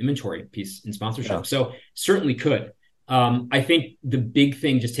inventory piece in sponsorship. Yeah. So certainly could. I think the big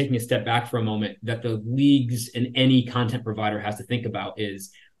thing, just taking a step back for a moment, that the leagues and any content provider has to think about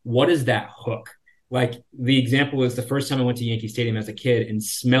is, what is that hook? Like the example is the first time I went to Yankee Stadium as a kid and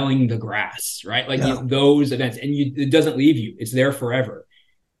smelling the grass, right? Like those events, and it doesn't leave you. It's there forever.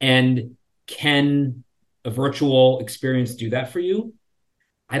 And can a virtual experience do that for you?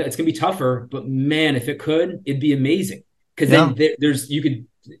 It's going to be tougher, but man, if it could, it'd be amazing. Because then you could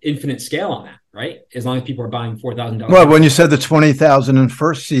infinite scale on that, right? As long as people are buying $4,000. Well, when you said the 20,000 in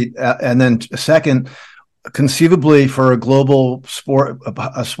first seat, and then second, conceivably for a global sport,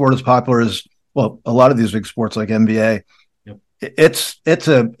 a sport as popular as, well, a lot of these big sports like NBA,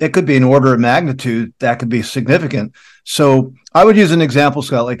 it could be an order of magnitude that could be significant. So I would use an example,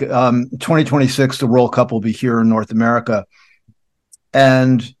 Scott, like 2026, the World Cup will be here in North America.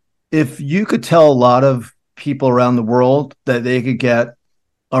 And if you could tell a lot of people around the world that they could get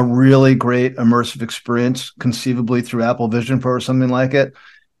a really great immersive experience, conceivably through Apple Vision Pro or something like it,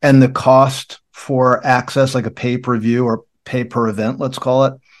 and the cost for access, like a pay-per-view or pay-per-event, let's call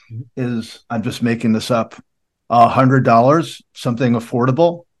it, is, I'm just making this up, $100, something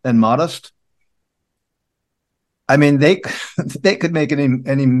affordable and modest. I mean, they they could make an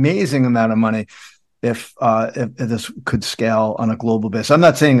amazing amount of money if this could scale on a global basis. I'm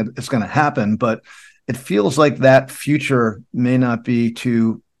not saying it's going to happen, but it feels like that future may not be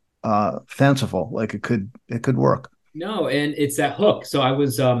too fanciful. Like it could work. No, and it's that hook. So I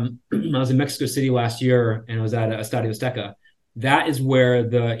was I was in Mexico City last year and I was at Estadio Azteca. That is where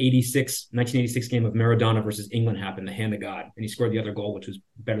the 1986 game of Maradona versus England happened, the hand of God. And he scored the other goal, which was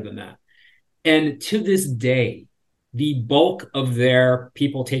better than that. And to this day, the bulk of their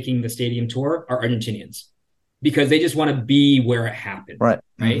people taking the stadium tour are Argentinians because they just want to be where it happened. Right.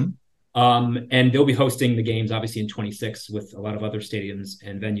 Right. Mm-hmm. And they'll be hosting the games, obviously, in 26 with a lot of other stadiums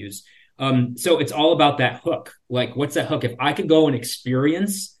and venues. So it's all about that hook. Like, what's that hook? If I could go and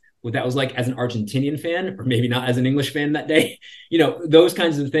experience what that was like as an Argentinian fan, or maybe not as an English fan that day, those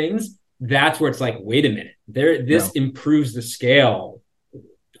kinds of things, that's where it's like, wait a minute, this improves the scale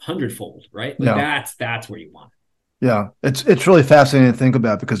hundredfold, right? Like that's where you want it. Yeah. It's really fascinating to think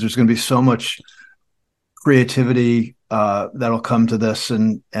about because there's going to be so much creativity that'll come to this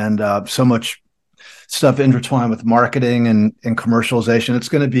and so much stuff intertwined with marketing and commercialization. It's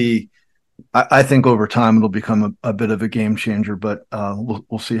going to be, I think over time it'll become a bit of a game changer, but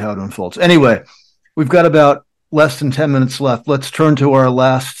we'll see how it unfolds. Anyway, we've got about less than 10 minutes left. Let's turn to our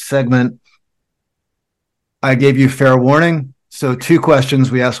last segment. I gave you fair warning. So 2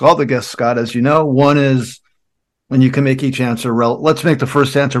 questions we ask all the guests, Scott, as you know. One is, and you can make each answer. Let's make the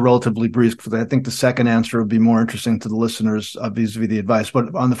first answer relatively brief because I think the second answer would be more interesting to the listeners vis-a-vis the advice.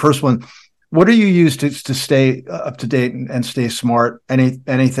 But on the first one, what do you use to stay up to date and stay smart?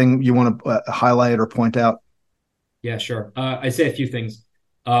 Anything you want to highlight or point out? Yeah, sure. I'd say a few things.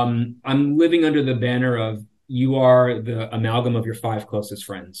 I'm living under the banner of you are the amalgam of your 5 closest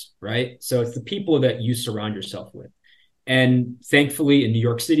friends, right? So it's the people that you surround yourself with. And thankfully, in New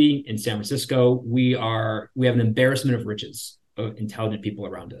York City, in San Francisco, we have an embarrassment of riches of intelligent people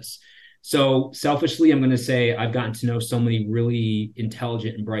around us. So selfishly, I'm going to say I've gotten to know so many really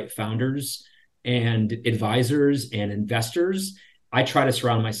intelligent and bright founders and advisors and investors. I try to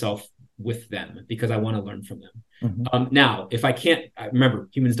surround myself with them because I want to learn from them. Mm-hmm. Now, if I can't, remember,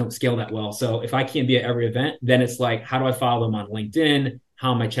 humans don't scale that well. So if I can't be at every event, then it's like, how do I follow them on LinkedIn?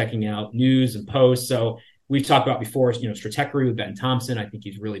 How am I checking out news and posts? So we've talked about before, stratechery with Ben Thompson. I think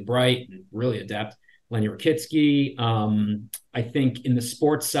he's really bright and really adept. Lenny Rakitsky. I think in the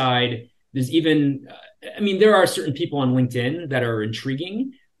sports side, there's even, there are certain people on LinkedIn that are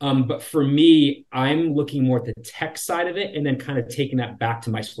intriguing. But for me, I'm looking more at the tech side of it and then kind of taking that back to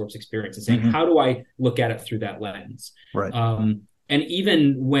my sports experience and saying, how do I look at it through that lens? Right. And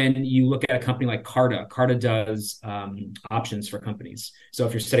even when you look at a company like Carta does options for companies. So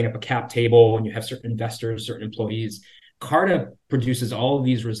if you're setting up a cap table and you have certain investors, certain employees, Carta produces all of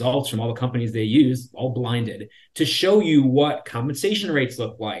these results from all the companies they use, all blinded, to show you what compensation rates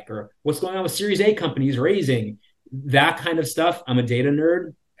look like or what's going on with Series A companies raising, that kind of stuff. I'm a data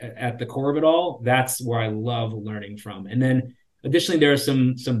nerd at the core of it all. That's where I love learning from. And then additionally, there are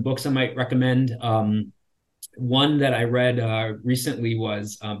some books I might recommend. One that I read recently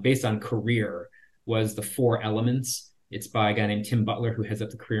was based on career, was The 4 Elements. It's by a guy named Tim Butler, who heads up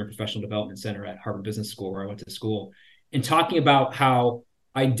the Career and Professional Development Center at Harvard Business School, where I went to school, and talking about how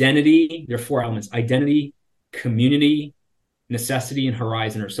identity, there are 4 elements: identity, community, necessity, and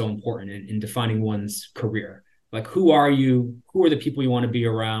horizon are so important in defining one's career. Like, who are you? Who are the people you want to be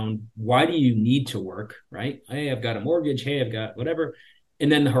around? Why do you need to work, right? Hey, I've got a mortgage. Hey, I've got whatever.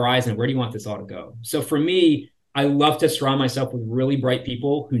 And then the horizon, where do you want this all to go? So for me, I love to surround myself with really bright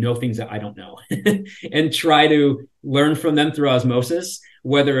people who know things that I don't know and try to learn from them through osmosis,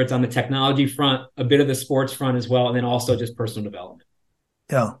 whether it's on the technology front, a bit of the sports front as well, and then also just personal development.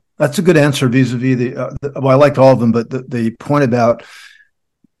 Yeah, that's a good answer vis-a-vis well, I liked all of them, but the point about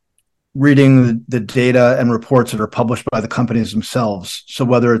reading the data and reports that are published by the companies themselves. So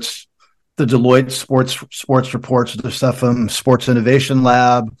whether it's the Deloitte sports reports, the stuff from Sports Innovation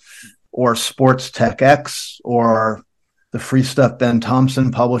Lab or Sports Tech X or the free stuff Ben Thompson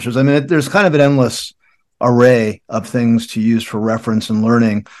publishes. There's kind of an endless array of things to use for reference and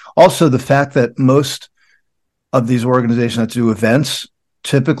learning. Also, the fact that most of these organizations that do events,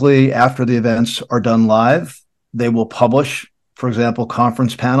 typically after the events are done live, they will publish, for example,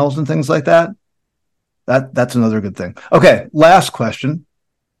 conference panels and things like that. That's another good thing. Okay, last question.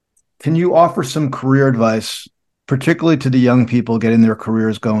 Can you offer some career advice, particularly to the young people getting their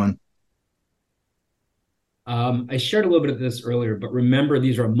careers going? I shared a little bit of this earlier, but remember,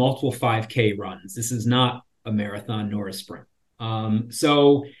 these are multiple 5K runs. This is not a marathon nor a sprint.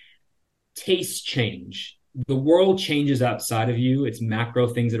 So tastes change. The world changes outside of you. It's macro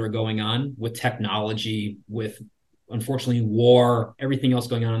things that are going on with technology, with unfortunately, war, everything else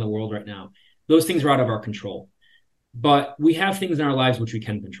going on in the world right now. Those things are out of our control. But we have things in our lives which we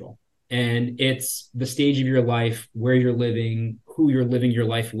can control. And it's the stage of your life, where you're living, who you're living your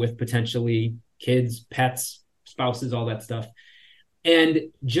life with, potentially kids, pets, spouses, all that stuff. And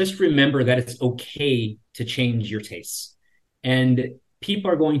just remember that it's okay to change your tastes. And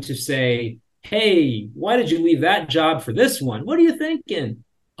people are going to say, hey, why did you leave that job for this one? What are you thinking?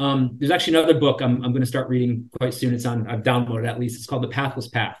 There's actually another book I'm going to start reading quite soon. I've downloaded it at least. It's called The Pathless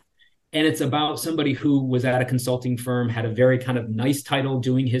Path. And it's about somebody who was at a consulting firm, had a very kind of nice title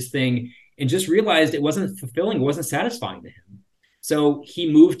doing his thing, and just realized it wasn't fulfilling, it wasn't satisfying to him. So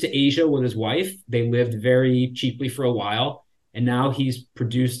he moved to Asia with his wife. They lived very cheaply for a while. And now he's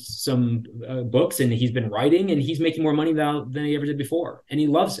produced some books, and he's been writing, and he's making more money than he ever did before. And he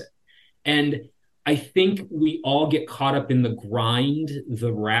loves it. And I think we all get caught up in the grind,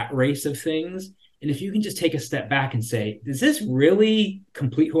 the rat race of things. And if you can just take a step back and say, does this really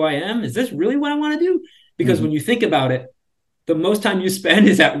complete who I am? Is this really what I want to do? Because when you think about it, the most time you spend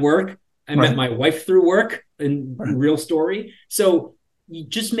is at work. I met my wife through work, in real story. So you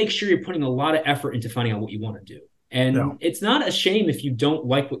just make sure you're putting a lot of effort into finding out what you want to do. And it's not a shame if you don't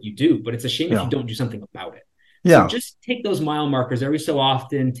like what you do, but it's a shame if you don't do something about it. So just take those mile markers every so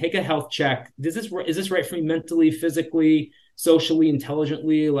often, take a health check. Is this right for me mentally, physically, socially,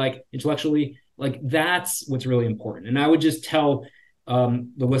 intelligently, like intellectually? Like that's what's really important. And I would just tell the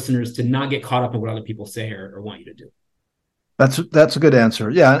listeners to not get caught up in what other people say or want you to do. That's a good answer.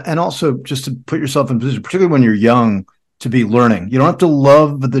 Yeah. And also just to put yourself in position, particularly when you're young, to be learning. You don't have to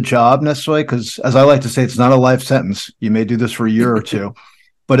love the job necessarily, because as I like to say, it's not a life sentence. You may do this for a year or two,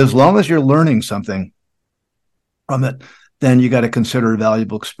 but as long as you're learning something from it, then you got to consider a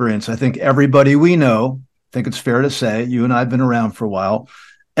valuable experience. I think everybody we know, I think it's fair to say, you and I have been around for a while,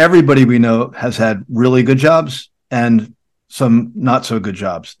 everybody we know has had really good jobs and some not so good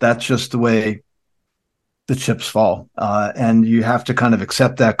jobs. That's just the way the chips fall. And you have to kind of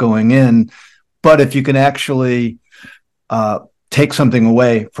accept that going in. But if you can actually take something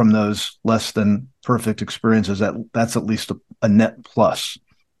away from those less than perfect experiences, that's at least a net plus.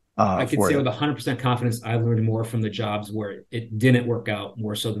 I could say with 100% confidence, I learned more from the jobs where it didn't work out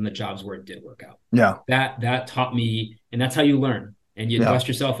more so than the jobs where it did work out. Yeah. That taught me, and that's how you learn. And you dust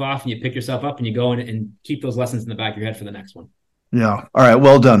yourself off and you pick yourself up and you go in and keep those lessons in the back of your head for the next one. Yeah. All right.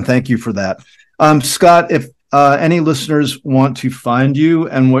 Well done. Thank you for that. Scott, if any listeners want to find you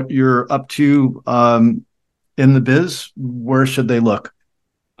and what you're up to in the biz, where should they look?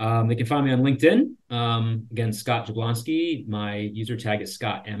 They can find me on LinkedIn. Again, Scott Jablonski. My user tag is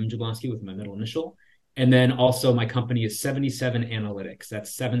Scott M. Jablonski with my middle initial. And then also my company is 77 Analytics.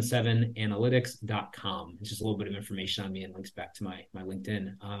 That's 77analytics.com. It's just a little bit of information on me and links back to my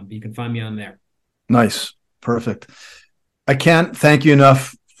LinkedIn. But you can find me on there. Nice. Perfect. I can't thank you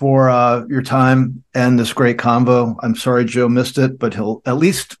enough for your time and this great convo. I'm sorry Joe missed it, but he'll, at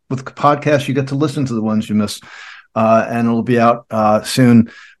least with the podcast, you get to listen to the ones you missed. And it'll be out soon.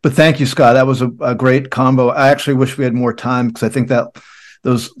 But thank you, Scott. That was a great combo. I actually wish we had more time, because I think that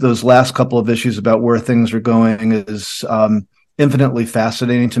those last couple of issues about where things are going is infinitely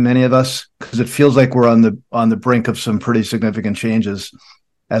fascinating to many of us, because it feels like we're on the brink of some pretty significant changes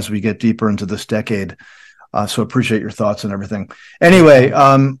as we get deeper into this decade. So appreciate your thoughts and everything. Anyway,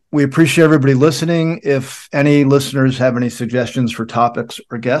 we appreciate everybody listening. If any listeners have any suggestions for topics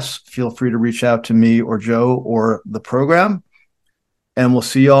or guests, feel free to reach out to me or Joe or the program. And we'll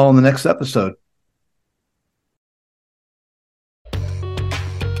see you all in the next episode.